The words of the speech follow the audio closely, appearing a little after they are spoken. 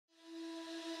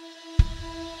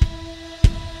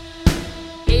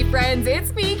friends,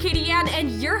 it's me, Katie Ann,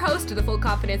 and your host of the Full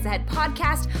Confidence Ahead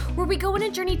podcast, where we go on a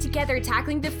journey together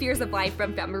tackling the fears of life,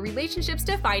 from family relationships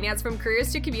to finance, from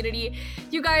careers to community.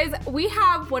 You guys, we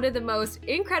have one of the most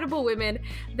incredible women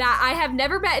that I have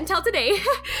never met until today,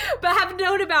 but have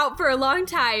known about for a long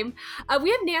time. We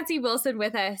have Nanci Wilson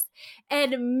with us.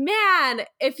 And man,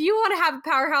 if you want to have a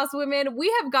powerhouse woman, we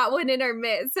have got one in our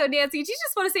midst. So Nanci, do you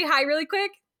just want to say hi really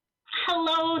quick?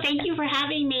 Hello, thank you for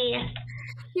having me.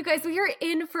 You guys, we are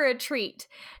in for a treat.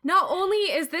 Not only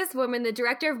is this woman the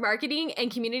Director of Marketing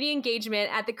and Community Engagement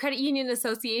at the Credit Union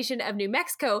Association of New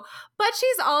Mexico, but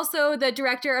she's also the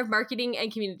Director of Marketing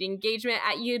and Community Engagement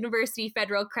at University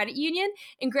Federal Credit Union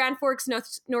in Grand Forks,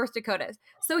 North Dakota.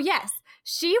 So yes,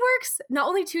 she works not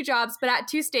only two jobs, but at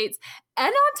two states.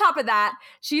 And on top of that,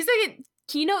 she's a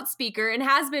keynote speaker and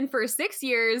has been for 6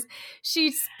 years.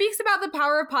 She speaks about the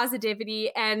power of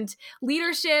positivity and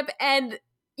leadership, and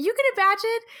you can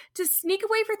imagine to sneak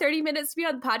away for 30 minutes to be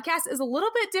on the podcast is a little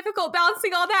bit difficult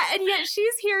balancing all that, and yet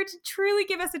she's here to truly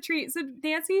give us a treat. So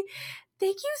Nanci,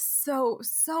 thank you so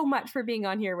much for being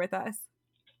on here with us.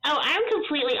 Oh, I'm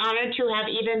completely honored to have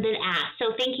even been asked.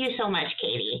 So thank you so much,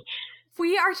 Katie.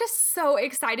 We are just so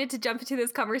excited to jump into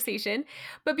this conversation.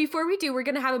 But before we do, we're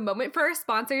going to have a moment for our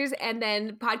sponsors, and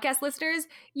then podcast listeners,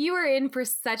 you are in for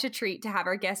such a treat to have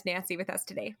our guest Nanci with us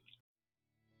today.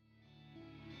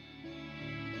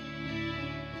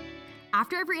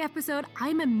 After every episode,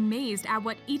 I'm amazed at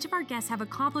what each of our guests have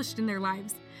accomplished in their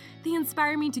lives. They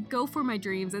inspire me to go for my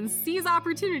dreams and seize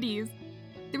opportunities.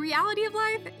 The reality of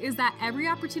life is that every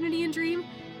opportunity and dream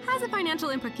has a financial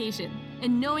implication,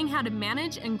 and knowing how to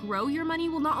manage and grow your money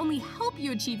will not only help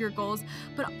you achieve your goals,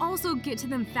 but also get to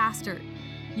them faster.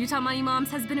 Utah Money Moms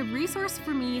has been a resource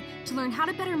for me to learn how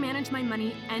to better manage my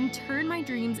money and turn my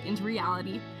dreams into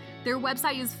reality. Their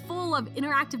website is full of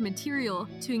interactive material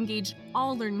to engage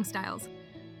all learning styles.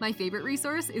 My favorite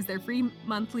resource is their free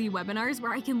monthly webinars,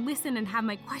 where I can listen and have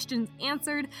my questions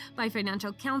answered by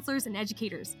financial counselors and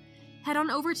educators. Head on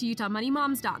over to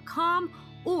utahmoneymoms.com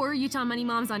or Utah Money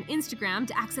Moms on Instagram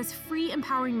to access free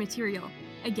empowering material.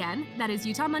 Again, that is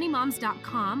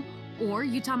utahmoneymoms.com or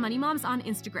Utah Money Moms on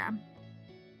Instagram.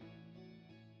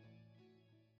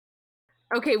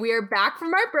 Okay, we are back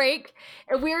from our break,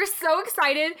 and we are so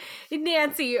excited.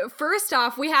 Nanci, first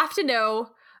off, we have to know,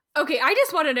 I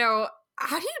just want to know,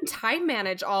 how do you time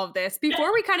manage all of this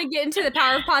before we kind of get into the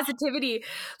power of positivity?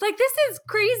 Like, this is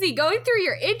crazy. Going through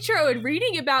your intro and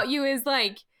reading about you is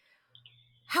like,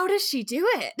 how does she do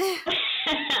it?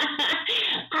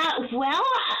 Well,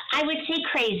 I would say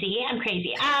crazy. I'm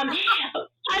crazy.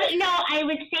 No, I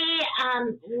would say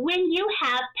when you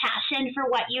have passion for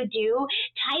what you do,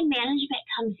 time management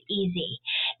comes easy.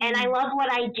 And I love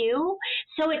what I do,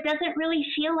 so it doesn't really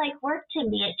feel like work to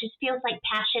me. It just feels like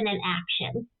passion and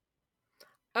action.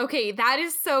 Okay, that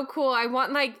is so cool. I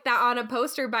want like that on a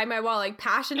poster by my wall, like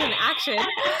passion and action. Oh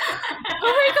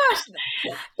my gosh,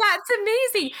 that's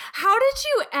amazing. How did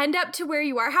you end up to where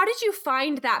you are? How did you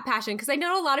find that passion? Because I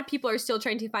know a lot of people are still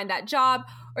trying to find that job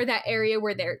or that area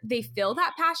where they feel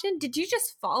that passion. Did you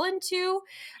just fall into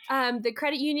the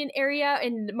credit union area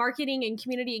and marketing and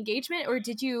community engagement, or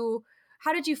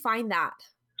how did you find that?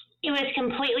 It was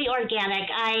completely organic.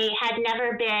 I had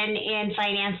never been in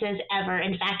finances ever.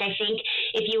 In fact, I think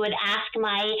if you would ask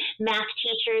my math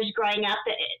teachers growing up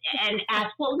and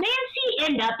ask, well, Nanci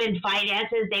end up in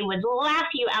finances, they would laugh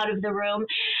you out of the room.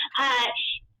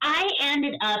 I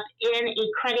ended up in a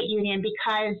credit union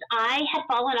because I had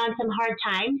fallen on some hard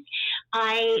times.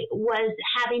 I was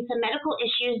having some medical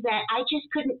issues that I just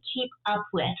couldn't keep up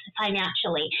with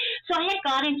financially. So I had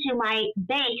gone into my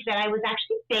bank that I was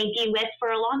actually banking with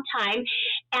for a long time,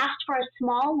 asked for a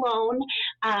small loan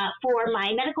for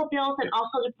my medical bills and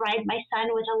also to provide my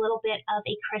son with a little bit of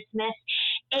a Christmas.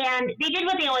 And they did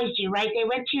what they always do, right? They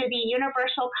went to the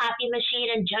universal copy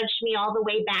machine and judged me all the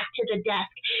way back to the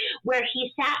desk, where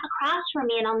he sat across from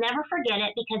me, and I'll never forget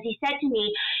it, because he said to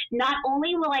me, not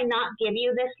only will I not give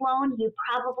you this loan, you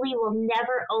probably will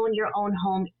never own your own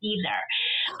home either.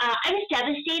 I was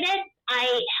devastated.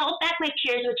 I held back my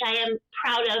tears, which I am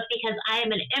proud of because I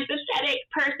am an empathetic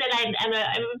person. I'm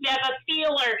a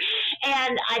feeler.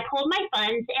 And I pulled my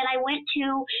funds and I went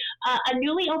to a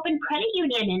newly opened credit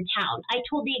union in town. I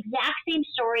told the exact same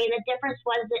story, and the difference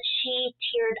was that she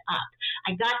teared up.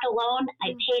 I got the loan,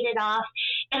 I paid it off,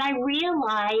 and I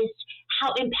realized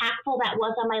how impactful that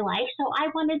was on my life. So I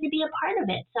wanted to be a part of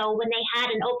it. So when they had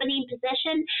an opening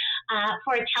position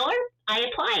for a teller, I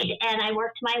applied and I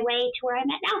worked my way to where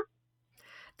I'm at now.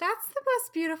 That's the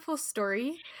most beautiful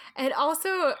story. It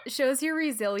also shows your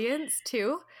resilience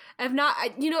too. Of not,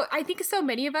 I think so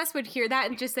many of us would hear that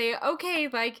and just say, okay,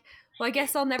 like, well, I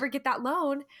guess I'll never get that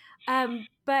loan.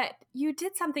 But you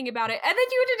did something about it. And then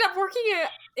you ended up working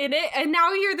in it. And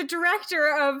now you're the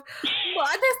director of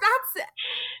this. That's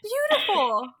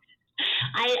beautiful.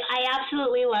 I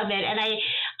absolutely love it. And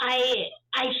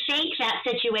I think that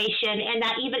situation and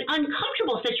that even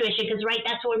uncomfortable situation, because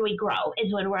that's when we grow,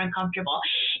 is when we're uncomfortable.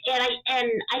 And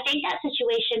I think that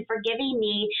situation for giving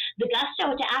me the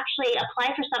gusto to actually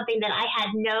apply for something that I had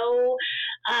no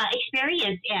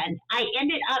experience in. I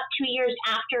ended up 2 years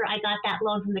after I got that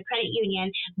loan from the credit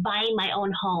union buying my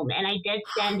own home, and I did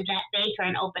send that banker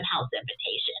an open house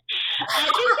invitation.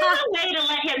 Just as a way to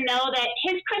let him know that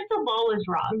his crystal ball was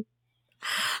wrong.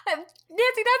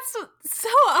 Nanci, that's so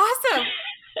awesome.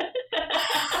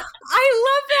 I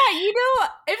love that.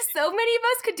 If so many of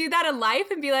us could do that in life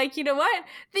and be like, you know what?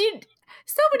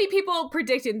 So many people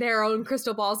predict in their own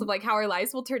crystal balls of like how our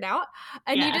lives will turn out.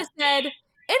 And you just said,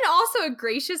 in also a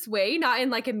gracious way, not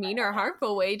in like a mean or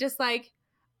harmful way, just like,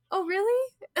 oh, really?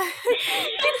 Come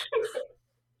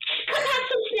have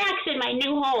some snacks in my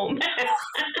new home.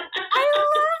 I love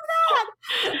that.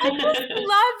 I just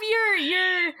love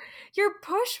your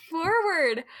push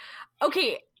forward.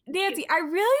 Okay, Nanci, I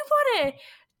really want to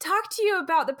talk to you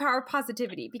about the power of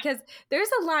positivity, because there's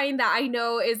a line that I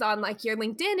know is on like your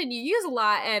LinkedIn and you use a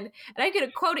lot, and I'm going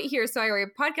to quote it here so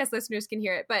our podcast listeners can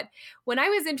hear it. But when I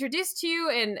was introduced to you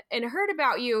and heard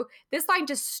about you, this line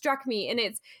just struck me, and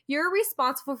it's, you're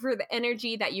responsible for the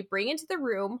energy that you bring into the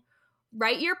room.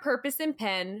 Write your purpose in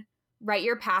pen, write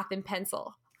your path in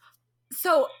pencil.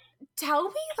 So tell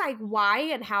me like why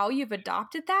and how you've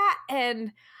adopted that.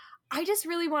 And I just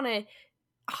really want to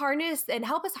harness and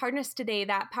help us harness today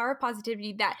that power of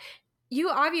positivity that you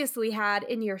obviously had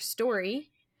in your story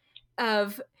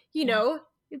of,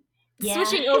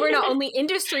 switching over not only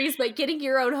industries, but getting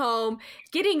your own home,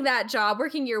 getting that job,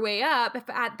 working your way up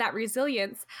at that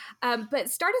resilience. But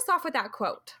start us off with that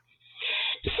quote.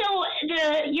 So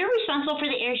you're responsible for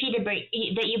the energy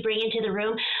that you bring into the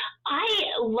room. I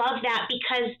love that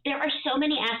because there are so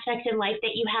many aspects in life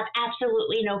that you have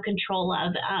absolutely no control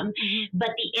of. But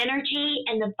the energy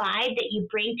and the vibe that you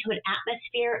bring to an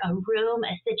atmosphere, a room,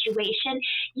 a situation,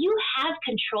 you have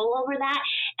control over that.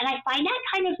 And I find that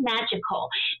kind of magical,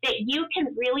 that you can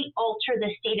really alter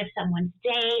the state of someone's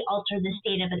day, alter the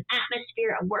state of an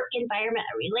atmosphere, a work environment,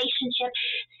 a relationship,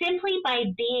 simply by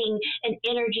being an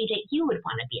energy that you would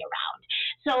want to be around.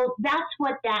 So that's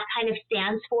what that kind of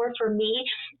stands for me.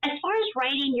 As far as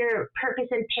writing your purpose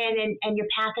in pen and your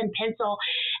path in pencil,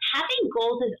 having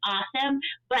goals is awesome,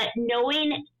 but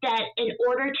knowing that in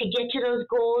order to get to those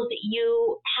goals,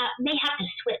 you may have to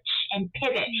switch and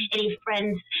pivot. Any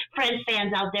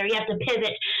fans out there, you have to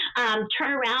pivot,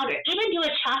 turn around, or even do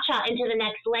a cha-cha into the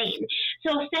next lane.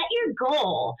 So set your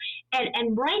goal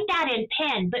and write that in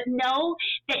pen, but know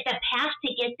that the path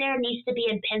to get there needs to be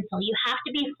in pencil. You have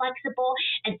to be flexible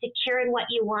and secure in what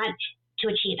you want to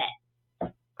achieve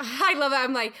it. I love it.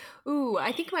 I'm like, ooh,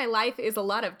 I think my life is a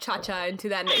lot of cha-cha into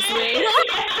that next lane.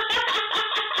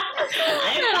 I've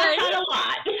cha-cha'd a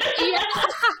lot. Yeah.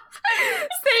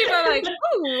 Same. I'm like,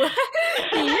 ooh,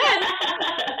 yes.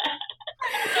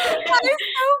 That is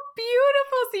so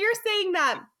beautiful. So you're saying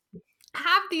that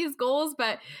have these goals,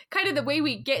 but kind of the way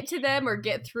we get to them or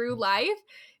get through life,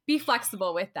 be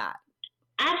flexible with that.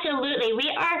 Absolutely. We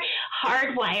are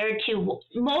hardwired to,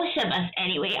 most of us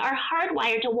anyway, are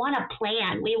hardwired to want to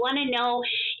plan. We want to know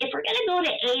if we're going to go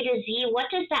to A to Z, what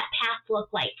does that path look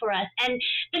like for us? And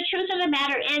the truth of the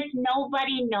matter is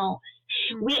nobody knows.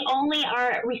 We only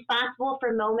are responsible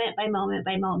for moment by moment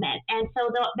by moment. And so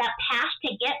that path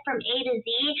to get from A to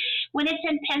Z, when it's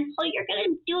in pencil, you're going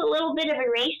to do a little bit of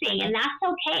erasing, and that's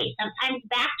okay. Sometimes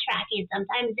backtracking,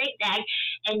 sometimes zigzag,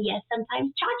 and yes,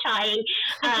 sometimes cha-chaing,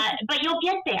 but you'll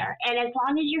get there. And as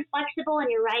long as you're flexible and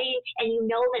you're writing and you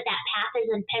know that path is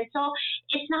in pencil,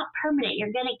 it's not permanent.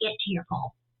 You're going to get to your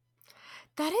goal.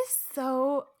 That is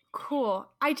so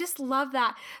cool. I just love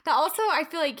that. That also, I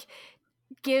feel like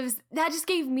just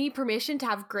gave me permission to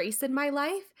have grace in my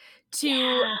life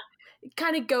to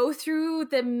kind of go through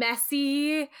the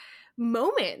messy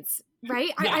moments,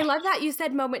 right? Yeah. I love that you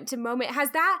said moment to moment.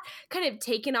 Has that kind of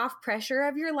taken off pressure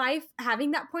of your life,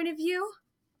 having that point of view?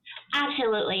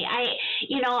 Absolutely. I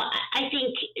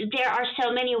think there are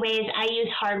so many ways. I use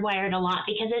hardwired a lot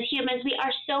because as humans, we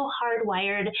are so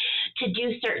hardwired to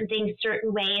do certain things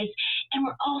certain ways. And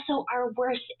we're also our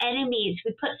worst enemies.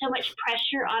 We put so much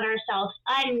pressure on ourselves,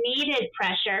 unneeded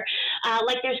pressure,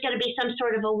 like there's going to be some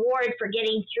sort of award for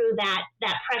getting through that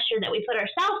pressure that we put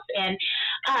ourselves in.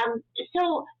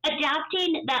 So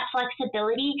adapting that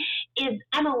flexibility is,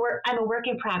 I'm a work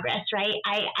in progress, right?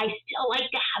 I still like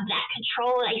to have that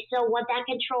control. I still want that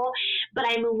control, but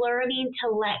I'm learning to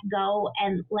let go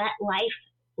and let life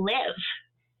live.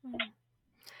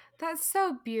 That's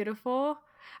so beautiful.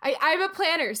 I'm a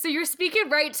planner, so you're speaking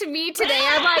right to me today.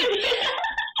 I'm like,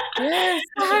 yes,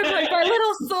 I'm like, my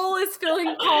little soul is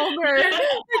feeling calmer.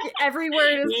 Like every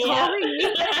word is calming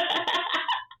me.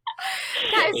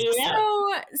 That is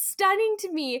so stunning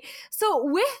to me. So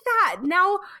with that,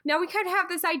 now we kind of have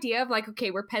this idea of like, okay,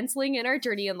 we're penciling in our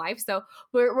journey in life. So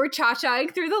we're cha-chaing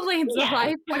through the lanes of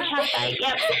life. We're cha-chaing,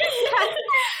 yep.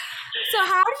 So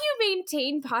how do you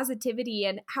maintain positivity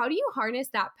and how do you harness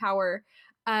that power?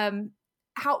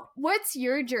 What's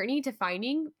your journey to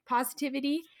finding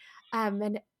positivity?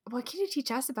 And what can you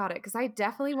teach us about it? Because I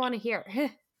definitely want to hear.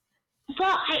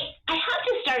 Well, I have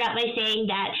to start out by saying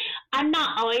that I'm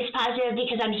not always positive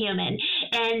because I'm human.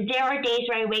 And there are days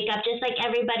where I wake up just like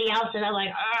everybody else and I'm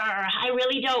like, I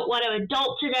really don't want to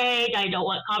adult today. I don't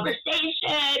want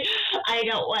conversation. I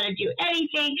don't want to do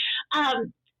anything.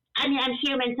 I mean, I'm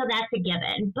human, so that's a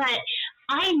given. But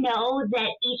I know that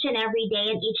each and every day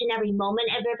and each and every moment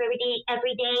of every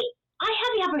day, I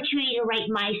have the opportunity to write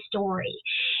my story.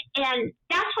 And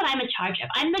that's what I'm in charge of.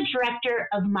 I'm the director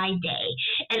of my day.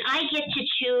 And I get to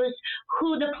choose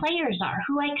who the players are,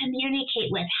 who I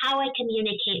communicate with, how I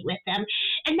communicate with them.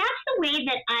 And that's the way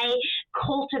that I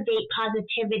cultivate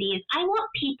positivity is I want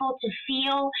people to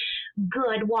feel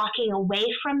good walking away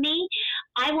from me.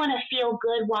 I want to feel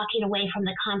good walking away from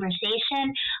the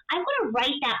conversation. I want to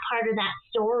write that part of that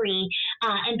story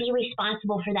and be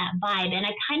responsible for that vibe. And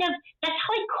that's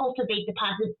how I cultivate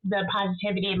the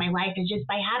positivity in my life is just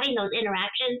by having those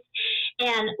interactions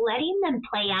and letting them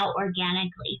play out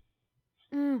organically.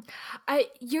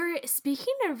 You're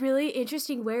speaking a really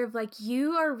interesting way of like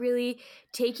you are really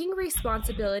taking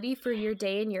responsibility for your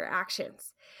day and your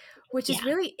actions, which is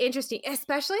really interesting,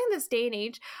 especially in this day and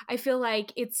age. I feel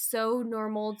like it's so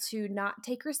normal to not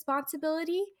take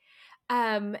responsibility.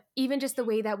 Even just the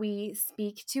way that we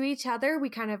speak to each other, we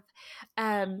kind of,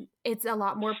 it's a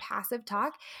lot more passive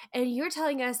talk. And you're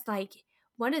telling us like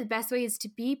one of the best ways to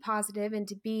be positive and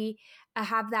to be,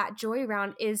 have that joy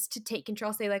around is to take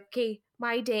control, say like, okay,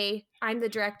 my day, I'm the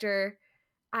director,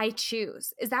 I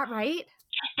choose. Is that right?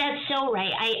 That's so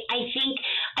right. I think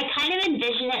I kind of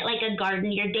envision it like a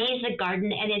garden. Your day is a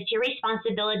garden, and it's your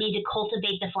responsibility to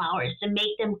cultivate the flowers, to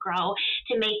make them grow,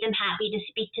 to make them happy, to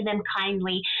speak to them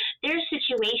kindly. There's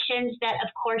situations that, of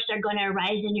course, are going to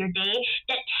arise in your day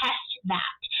that test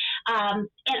that.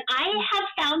 And I have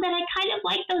found that I kind of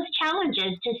like those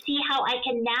challenges to see how I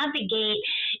can navigate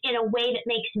in a way that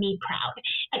makes me proud.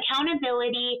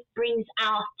 Accountability brings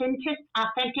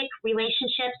authentic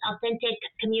relationships, authentic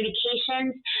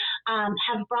communications,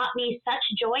 have brought me such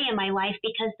joy in my life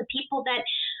because the people that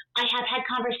I have had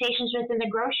conversations with in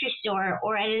the grocery store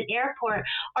or at an airport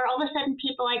are all of a sudden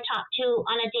people I talk to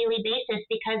on a daily basis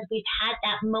because we've had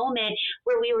that moment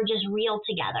where we were just real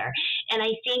together. And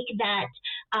I think that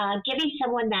giving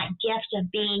someone that gift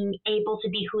of being able to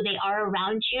be who they are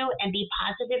around you and be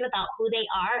positive about who they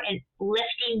are and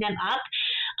lifting them up,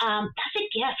 that's a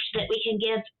gift that we can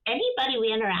give anybody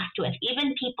we interact with,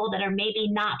 even people that are maybe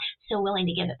not so willing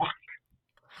to give it back.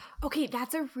 Okay,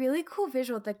 that's a really cool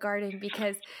visual of the garden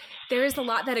because there is a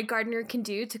lot that a gardener can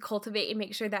do to cultivate and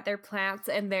make sure that their plants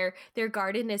and their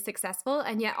garden is successful.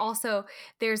 And yet also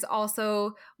there's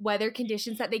also weather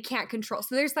conditions that they can't control.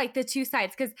 So there's like the two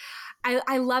sides because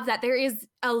I love that there is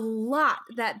a lot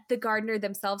that the gardener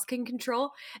themselves can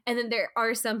control. And then there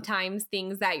are sometimes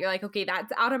things that you're like, okay,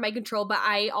 that's out of my control. But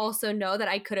I also know that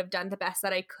I could have done the best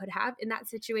that I could have in that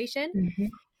situation. Mm-hmm.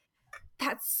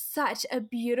 That's such a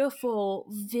beautiful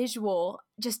visual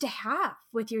just to have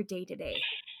with your day to day.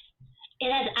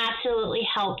 It has absolutely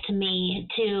helped me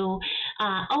to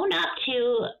own up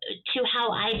to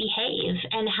how I behave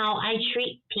and how I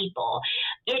treat people.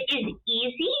 It is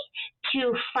easy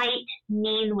to fight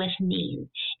mean with mean.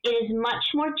 It is much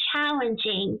more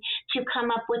challenging to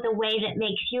come up with a way that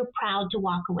makes you proud to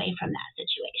walk away from that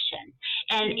situation.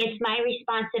 And it's my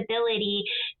responsibility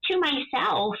to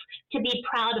myself to be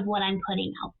proud of what I'm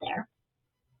putting out there.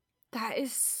 That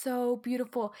is so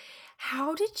beautiful.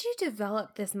 How did you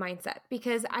develop this mindset?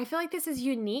 Because I feel like this is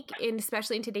unique,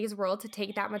 especially in today's world, to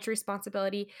take that much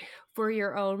responsibility for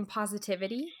your own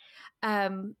positivity.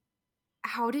 Where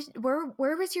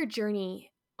was your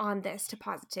journey on this to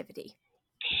positivity?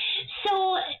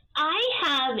 So I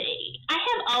have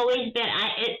always been,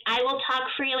 I will talk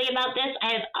freely about this.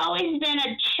 I have always been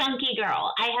a chunky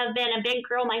girl. I have been a big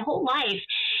girl my whole life.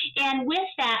 And with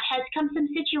that has come some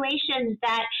situations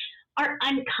that are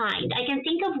unkind. I can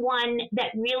think of one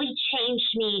that really changed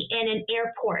me in an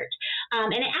airport.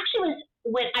 And it actually was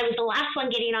when I was the last one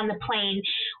getting on the plane,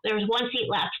 there was one seat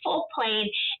left, full plane,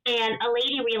 and a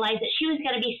lady realized that she was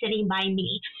going to be sitting by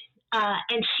me.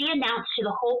 And she announced to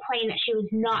the whole plane that she was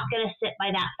not going to sit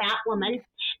by that fat woman,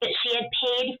 that she had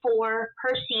paid for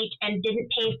her seat and didn't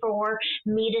pay for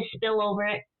me to spill over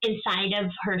inside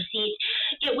of her seat.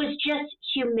 It was just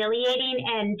humiliating,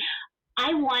 and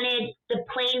I wanted the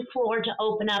plane floor to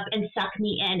open up and suck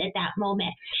me in at that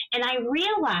moment. And I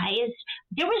realized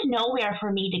there was nowhere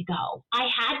for me to go. I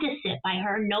had to sit by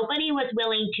her. Nobody was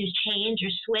willing to change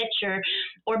or switch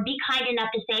or be kind enough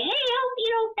to say, hey,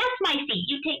 that's my seat.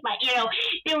 You take my,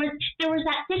 there was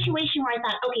that situation where I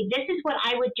thought, okay, this is what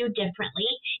I would do differently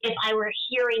if I were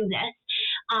hearing this.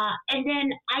 And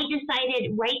then I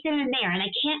decided right then and there, and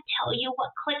I can't tell you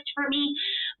what clicked for me,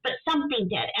 but something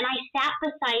did. And I sat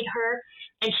beside her,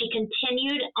 and she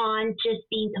continued on just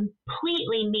being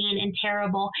completely mean and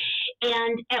terrible.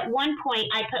 And at one point,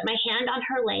 I put my hand on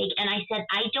her leg, and I said,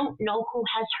 I don't know who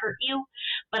has hurt you,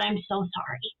 but I'm so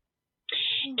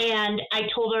sorry. And I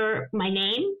told her my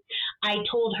name. I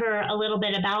told her a little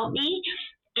bit about me,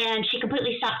 and she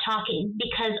completely stopped talking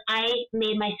because I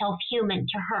made myself human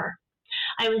to her.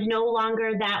 I was no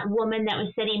longer that woman that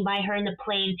was sitting by her in the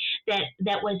plane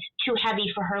that was too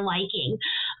heavy for her liking.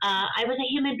 I was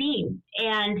a human being,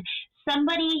 and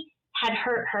somebody had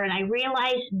hurt her, and I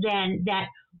realized then that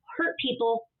hurt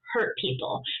people hurt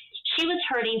people. She was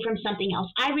hurting from something else.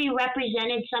 I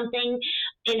represented something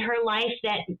in her life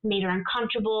that made her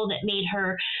uncomfortable, that made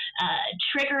her,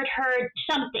 triggered her,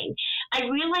 something. I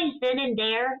realized then and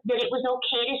there that it was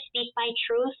okay to speak my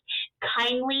truth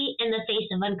kindly in the face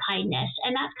of unkindness.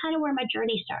 And that's kind of where my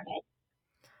journey started.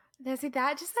 Nancy,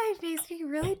 that just makes me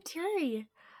really teary.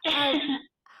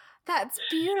 That's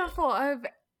beautiful.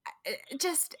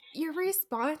 Just your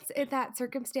response in that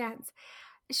circumstance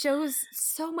shows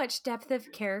so much depth of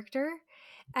character,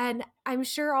 and I'm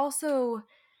sure also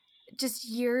just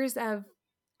years of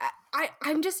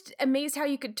I'm just amazed how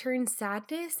you could turn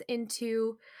sadness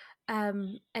into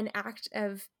an act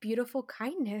of beautiful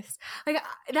kindness. Like,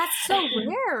 that's so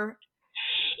rare.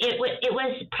 It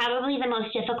was probably the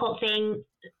most difficult thing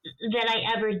that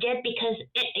I ever did because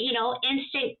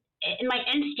my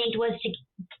instinct was to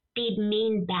be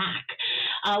mean back,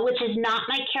 which is not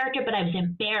my character, but I was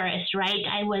embarrassed, right?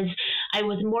 I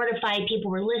was mortified.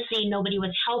 People were listening. Nobody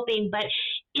was helping. But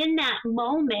in that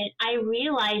moment, I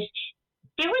realized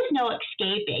there was no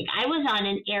escaping. I was on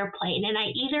an airplane, and I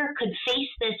either could face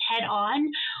this head on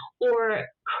or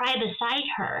cry beside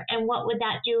her. And what would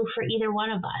that do for either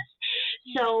one of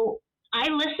us? So I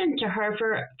listened to her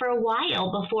for a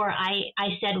while before I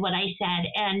said what I said.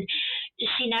 And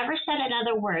she never said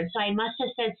another word. So I must have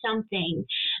said something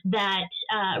that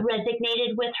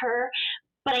resonated with her.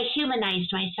 But I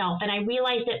humanized myself. And I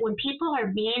realized that when people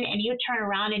are mean and you turn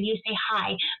around and you say,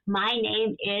 hi, my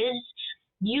name is,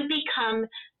 you become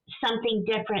something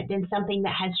different than something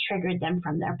that has triggered them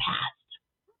from their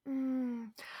past.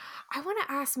 I want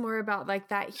to ask more about like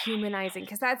that humanizing,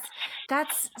 because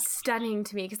that's stunning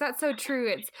to me, because that's so true.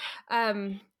 It's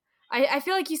I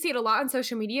feel like you see it a lot on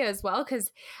social media as well,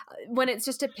 because when it's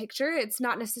just a picture, it's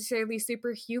not necessarily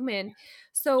superhuman.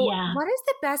 So What is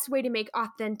the best way to make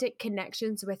authentic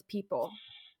connections with people?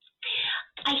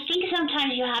 I think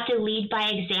sometimes you have to lead by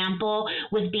example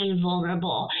with being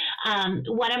vulnerable.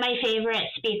 One of my favorite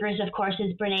speakers, of course,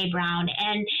 is Brene Brown,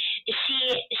 and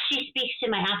she speaks to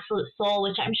my absolute soul,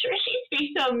 which I'm sure she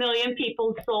speaks to a million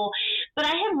people's soul. But I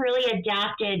have really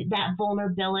adapted that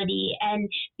vulnerability and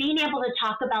being able to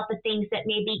talk about the things that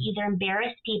maybe either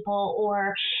embarrass people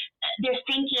or they're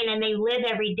thinking and they live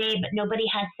every day, but nobody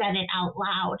has said it out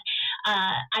loud.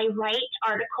 I write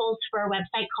articles for a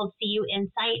website called See You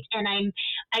Insight, and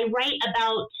I write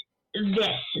about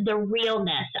the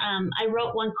realness. I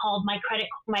wrote one called My Credit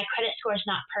Score is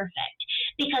Not Perfect,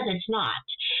 because it's not.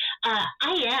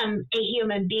 I am a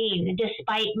human being,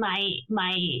 despite my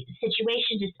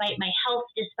situation, despite my health,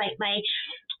 despite my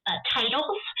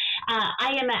titles.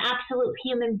 I am an absolute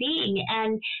human being,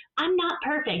 and I'm not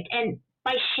perfect. And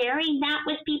by sharing that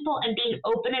with people and being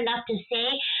open enough to say,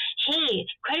 hey,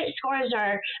 credit scores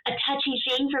are a touchy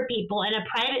thing for people and a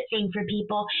private thing for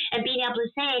people, and being able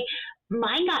to say,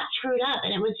 mine got screwed up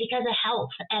and it was because of health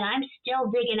and I'm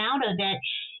still digging out of it,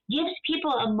 gives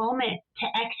people a moment to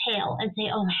exhale and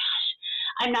say, oh my gosh,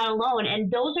 I'm not alone.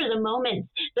 And those are the moments,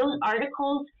 those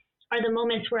articles are the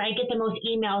moments where I get the most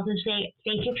emails and say,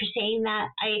 thank you for saying that.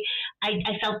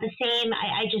 I felt the same.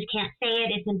 I just can't say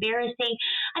it. It's embarrassing.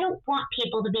 I don't want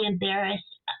people to be embarrassed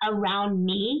around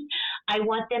me. I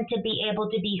want them to be able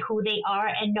to be who they are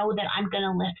and know that I'm going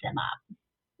to lift them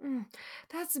up. Mm,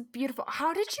 that's beautiful.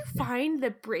 How did you find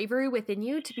the bravery within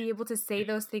you to be able to say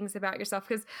those things about yourself?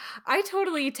 Because I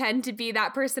totally tend to be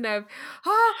that person of,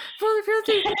 this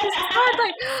is hard.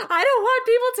 Like, I don't want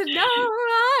people to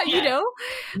know, you Yeah, know,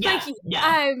 yeah, like,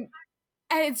 yeah, and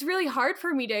it's really hard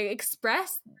for me to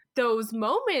express those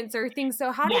moments or things.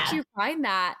 So how did yeah. you find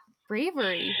that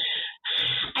bravery?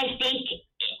 I think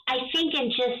I think in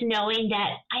just knowing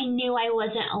that I knew I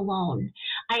wasn't alone.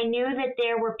 I knew that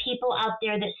there were people out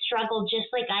there that struggled just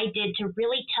like I did to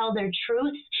really tell their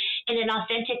truth in an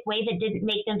authentic way that didn't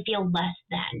make them feel less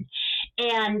than.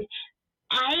 And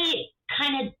I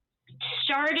kind of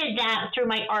started that through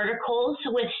my articles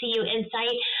with CU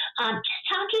Insight, just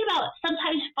talking about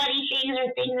sometimes funny things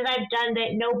or things that I've done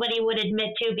that nobody would admit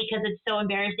to because it's so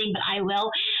embarrassing, but I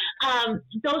will.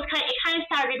 It kind of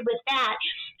started with that,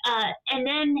 and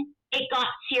then it got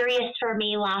serious for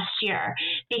me last year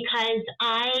because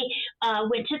I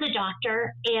went to the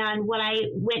doctor, and when I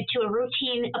went to a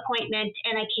routine appointment,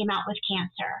 and I came out with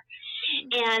cancer.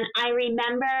 And I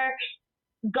remember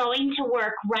going to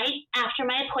work right after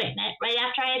my appointment, right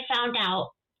after I had found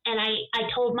out, and I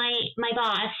told my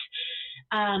boss,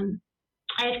 I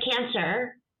have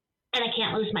cancer and I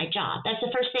can't lose my job. That's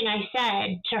the first thing I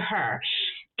said to her.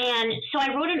 And so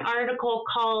I wrote an article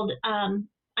called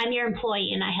I'm Your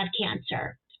Employee and I Have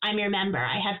Cancer. I'm your member,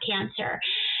 I have cancer.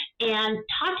 And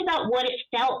talked about what it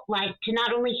felt like to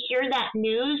not only hear that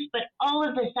news, but all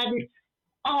of a sudden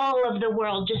all of the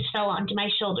world just fell onto my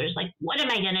shoulders. Like, what am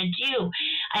I going to do?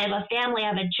 I have a family, I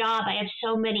have a job, I have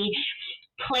so many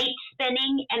plates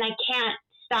spinning, and I can't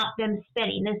stop them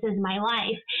spinning. This is my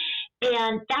life.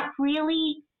 And that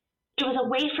really, it was a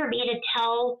way for me to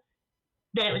tell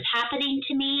that it was happening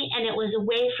to me, and it was a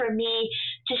way for me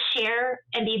to share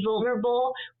and be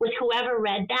vulnerable with whoever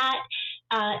read that,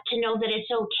 to know that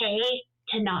it's okay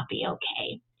to not be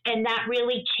okay. And that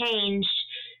really changed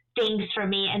things for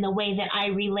me and the way that I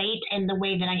relate and the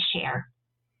way that I share.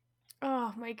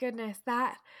 Oh my goodness,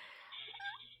 that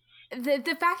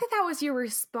the fact that that was your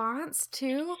response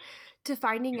to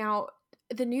finding out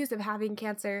the news of having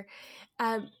cancer,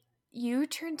 you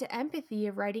turned to empathy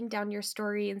of writing down your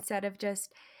story instead of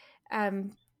just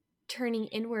turning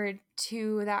inward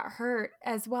to that hurt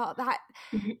as well.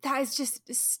 That is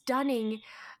just stunning.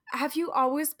 Have you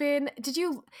always been?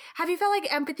 Have you felt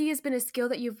like empathy has been a skill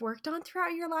that you've worked on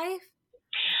throughout your life?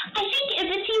 I think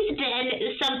empathy's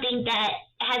been something that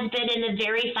has been in the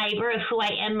very fiber of who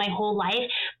I am my whole life,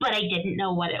 but I didn't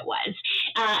know what it was.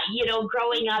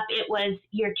 Growing up, it was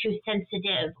you're too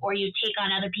sensitive, or you take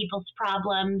on other people's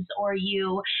problems, or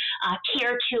you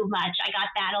care too much. I got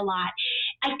that a lot.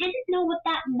 I didn't know what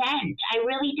that meant. I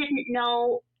really didn't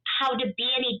know how to be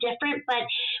any different, but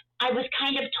I was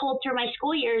kind of told through my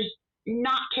school years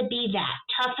not to be that.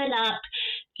 Toughen up.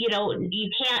 You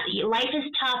can't, life is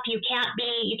tough. You can't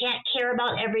care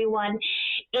about everyone.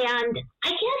 And I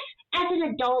guess as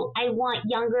an adult, I want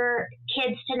younger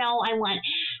kids to know, I want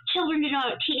children to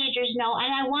know, teenagers know,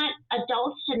 and I want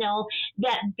adults to know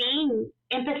that being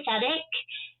empathetic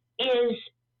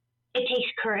it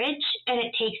takes courage, and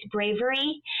it takes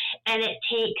bravery, and it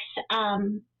takes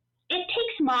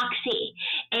moxie,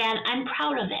 and I'm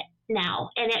proud of it now.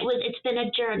 And it's been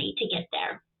a journey to get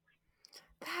there.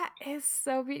 That is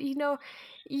so beautiful.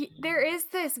 There is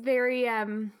this very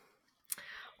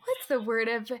what's the word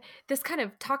of this kind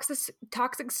of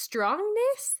toxic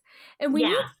strongness, and we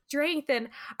need strength. And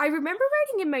I remember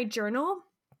writing in my journal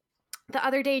the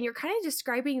other day, and you're kind of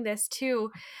describing this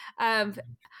too.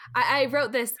 I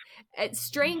wrote this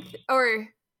strength, or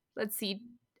let's see,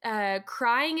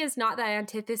 crying is not the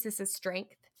antithesis of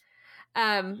strength,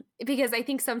 because I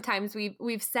think sometimes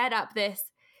we've set up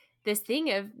this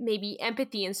thing of maybe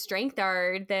empathy and strength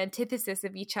are the antithesis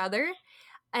of each other.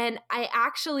 And I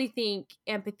actually think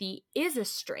empathy is a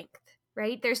strength,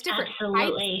 right? There's different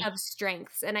types of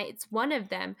strengths, and it's one of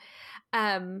them,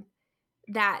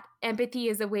 that empathy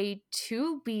is a way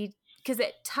to be, because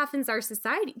it toughens our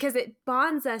society, because it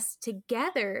bonds us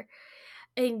together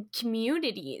in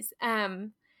communities.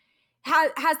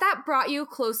 Has that brought you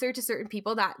closer to certain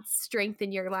people, that strength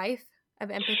in your life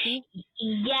of empathy?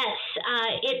 Yes,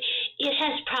 it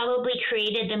has probably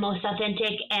created the most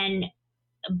authentic and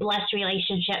blessed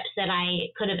relationships that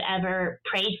I could have ever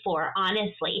prayed for,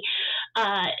 honestly.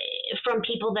 From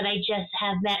people that I just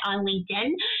have met on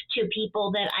LinkedIn to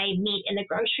people that I meet in the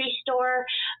grocery store.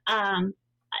 I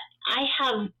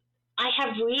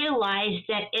have realized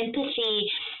that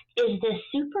empathy is the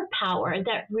superpower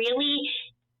that really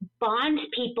bonds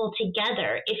people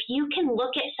together. If you can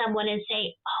look at someone and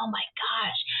say, oh my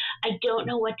gosh, I don't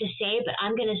know what to say, but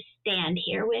I'm going to stand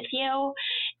here with you.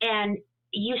 And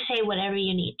you say whatever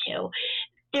you need to.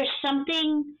 There's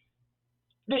something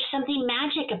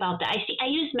magic about that. I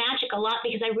use magic a lot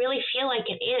because I really feel like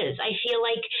it is. I feel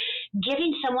like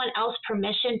giving someone else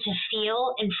permission to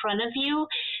feel in front of you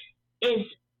is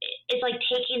like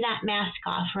taking that mask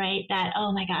off, right? That,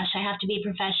 oh my gosh, I have to be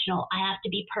professional. I have to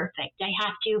be perfect. I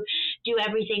have to do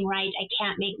everything right. I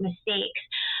can't make mistakes.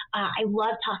 I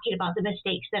love talking about the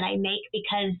mistakes that I make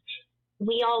because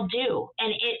we all do,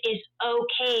 and it is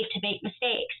okay to make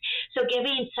mistakes. So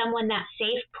giving someone that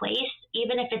safe place,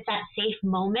 even if it's that safe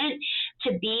moment,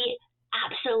 to be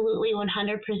absolutely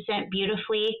 100%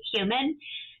 beautifully human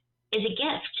is a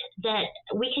gift that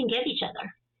we can give each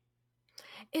other.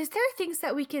 Is there things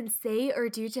that we can say or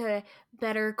do to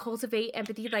better cultivate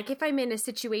empathy? Like if I'm in a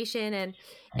situation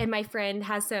and my friend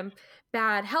has some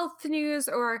bad health news,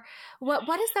 or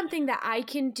what is something that I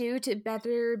can do to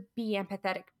better be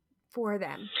empathetic for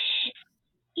them?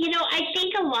 I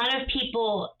think a lot of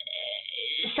people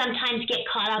sometimes get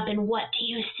caught up in what do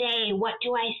you say? What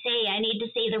do I say? I need to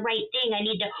say the right thing. I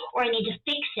need to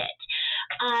fix it.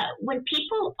 When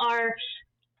people are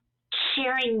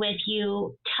sharing with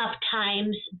you tough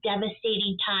times,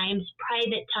 devastating times,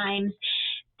 private times,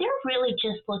 they're really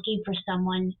just looking for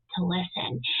someone to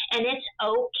listen. And it's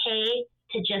okay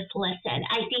to just listen.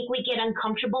 I think we get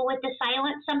uncomfortable with the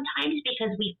silence sometimes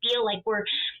because we feel like we're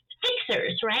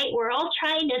fixers, right? We're all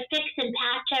trying to fix and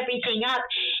patch everything up,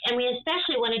 and we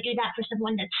especially want to do that for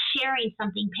someone that's sharing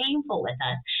something painful with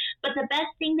us. But the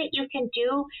best thing that you can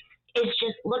do is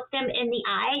just look them in the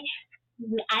eye.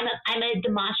 I'm a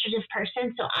demonstrative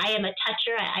person, so I am a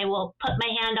toucher. I will put my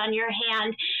hand on your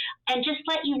hand and just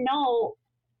let you know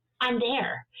I'm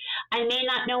there. I may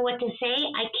not know what to say.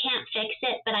 I can't fix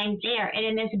it, but I'm there. And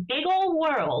in this big old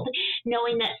world,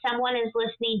 knowing that someone is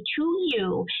listening to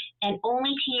you and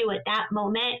only to you at that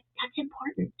moment, that's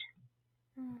important.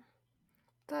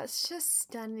 That's just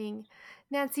stunning.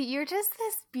 Nanci, you're just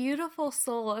this beautiful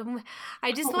soul. And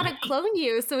I just want to clone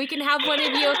you so we can have one of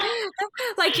you.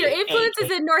 Like your influence is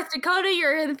in North Dakota,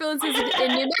 your influence is in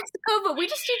New Mexico, but we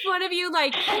just need one of you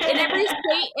like in every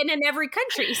state and in every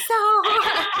country. So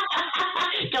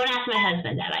don't ask my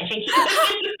husband that. I think he's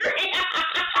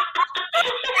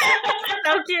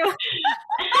so cute.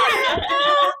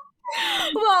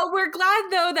 Well, we're glad,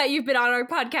 though, that you've been on our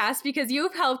podcast because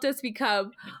you've helped us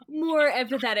become more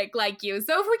empathetic like you.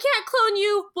 So if we can't clone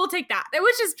you, we'll take that,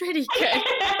 which is pretty good.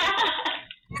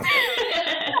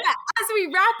 As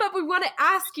we wrap up, we want to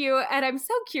ask you, and I'm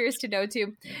so curious to know,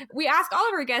 too, we ask all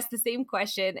of our guests the same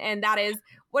question, and that is,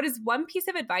 what is one piece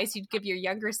of advice you'd give your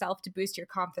younger self to boost your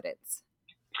confidence?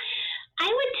 I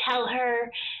would tell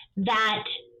her that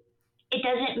it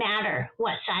doesn't matter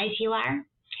what size you are.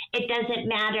 It doesn't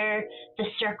matter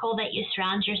the circle that you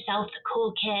surround yourself, the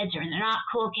cool kids or the not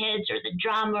cool kids or the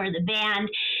drum or the band.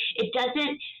 It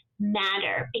doesn't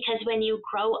matter because when you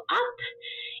grow up,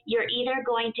 you're either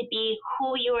going to be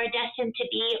who you are destined to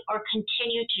be or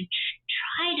continue to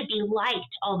try to be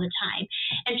liked all the time.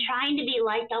 And trying to be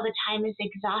liked all the time is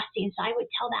exhausting. So I would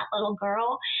tell that little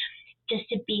girl just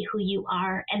to be who you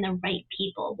are and the right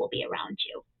people will be around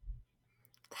you.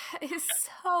 That is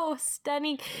so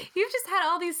stunning. You've just had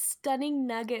all these stunning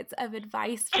nuggets of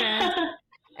advice for us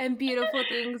and beautiful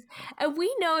things. And we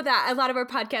know that a lot of our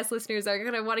podcast listeners are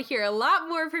going to want to hear a lot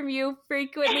more from you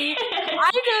frequently.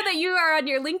 I know that you are on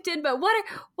your LinkedIn, but what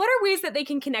are ways that they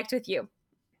can connect with you?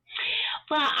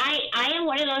 Well, I am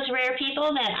one of those rare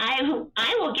people that I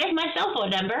will give my cell phone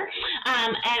number,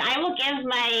 and I will give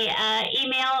my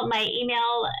email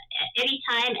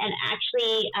anytime. And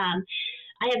actually,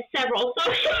 I have several,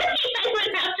 so I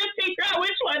would have to figure out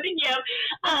which one to give.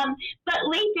 But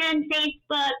LinkedIn,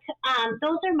 Facebook,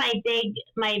 those are my big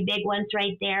ones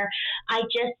right there. I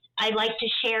like to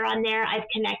share on there. I've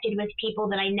connected with people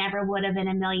that I never would have in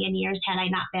a million years had I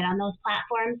not been on those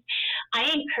platforms. I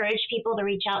encourage people to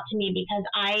reach out to me because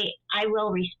I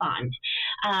will respond.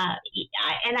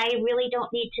 And I really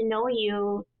don't need to know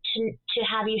you to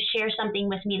have you share something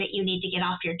with me that you need to get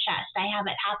off your chest. I have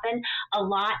it happen a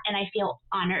lot, and I feel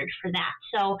honored for that.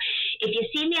 So if you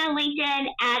see me on LinkedIn,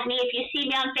 add me. If you see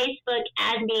me on Facebook,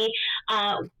 add me.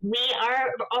 We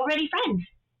are already friends.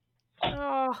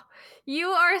 Oh, you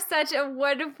are such a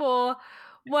wonderful,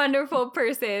 wonderful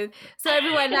person. So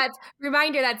everyone, that's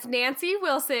Nanci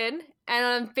Wilson, and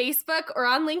on Facebook or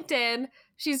on LinkedIn.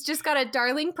 She's just got a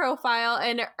darling profile,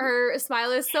 and her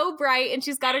smile is so bright, and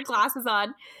she's got her glasses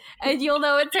on, and you'll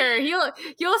know it's her. You'll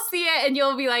see it, and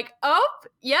you'll be like, "Oh,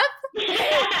 yep, that's the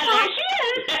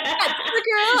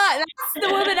girl. That's the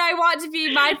woman I want to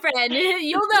be my friend."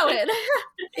 You'll know it.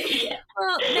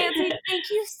 Well, Nanci, thank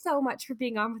you so much for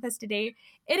being on with us today.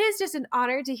 It is just an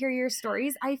honor to hear your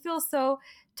stories. I feel so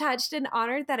touched and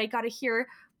honored that I got to hear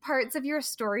parts of your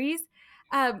stories,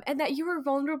 and that you were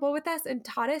vulnerable with us and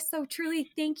taught us. So truly,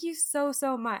 thank you so,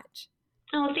 so much.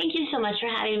 Oh, thank you so much for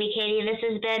having me, Katie. This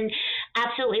has been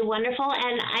absolutely wonderful,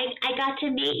 and I got to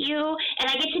meet you, and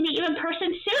I get to meet you in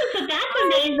person soon, so that's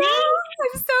amazing.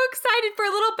 I'm so excited. For a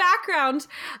little background,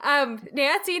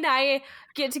 Nanci and I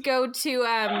get to go to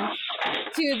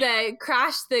the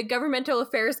Crash, the Governmental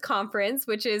Affairs Conference,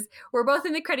 which is, we're both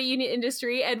in the credit union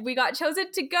industry, and we got chosen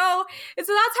to go, and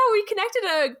so that's how we connected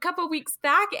a couple weeks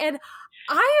back, and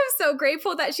I am so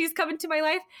grateful that she's coming to my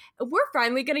life. We're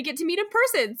finally going to get to meet in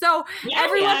person. So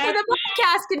everyone for the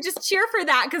podcast can just cheer for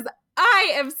that, because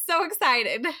I am so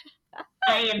excited.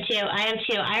 I am too.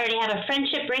 I already have a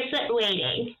friendship bracelet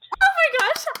waiting. Oh my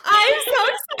gosh. I'm so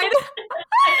excited.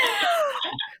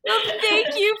 Well,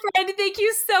 thank you, friend. Thank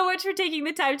you so much for taking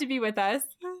the time to be with us.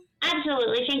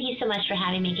 Absolutely. Thank you so much for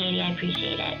having me, Katie. I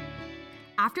appreciate it.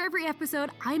 After every episode,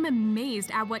 I'm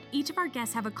amazed at what each of our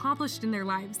guests have accomplished in their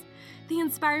lives. They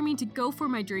inspire me to go for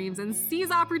my dreams and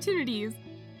seize opportunities.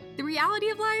 The reality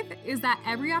of life is that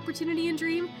every opportunity and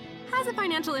dream has a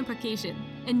financial implication,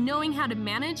 and knowing how to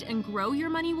manage and grow your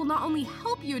money will not only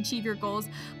help you achieve your goals,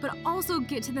 but also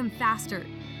get to them faster.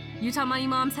 Utah Money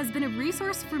Moms has been a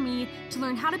resource for me to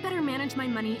learn how to better manage my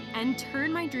money and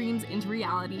turn my dreams into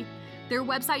reality. Their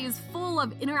website is full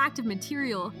of interactive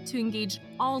material to engage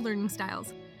all learning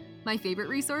styles. My favorite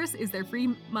resource is their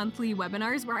free monthly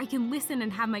webinars, where I can listen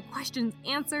and have my questions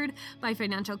answered by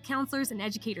financial counselors and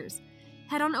educators.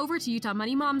 Head on over to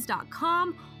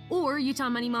utahmoneymoms.com or Utah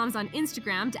Money Moms on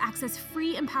Instagram to access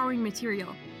free empowering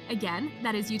material. Again,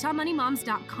 that is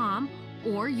utahmoneymoms.com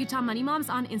or Utah Money Moms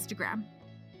on Instagram.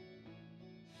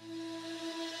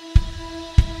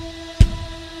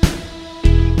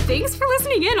 Thanks for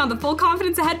listening in on the Full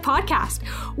Confidence Ahead podcast.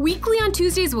 Weekly on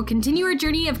Tuesdays, we'll continue our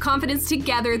journey of confidence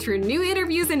together through new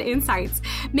interviews and insights.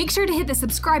 Make sure to hit the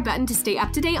subscribe button to stay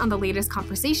up to date on the latest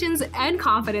conversations and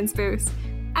confidence boosts.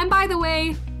 And by the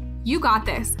way, you got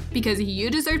this, because you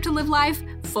deserve to live life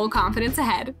full confidence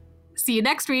ahead. See you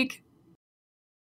next week.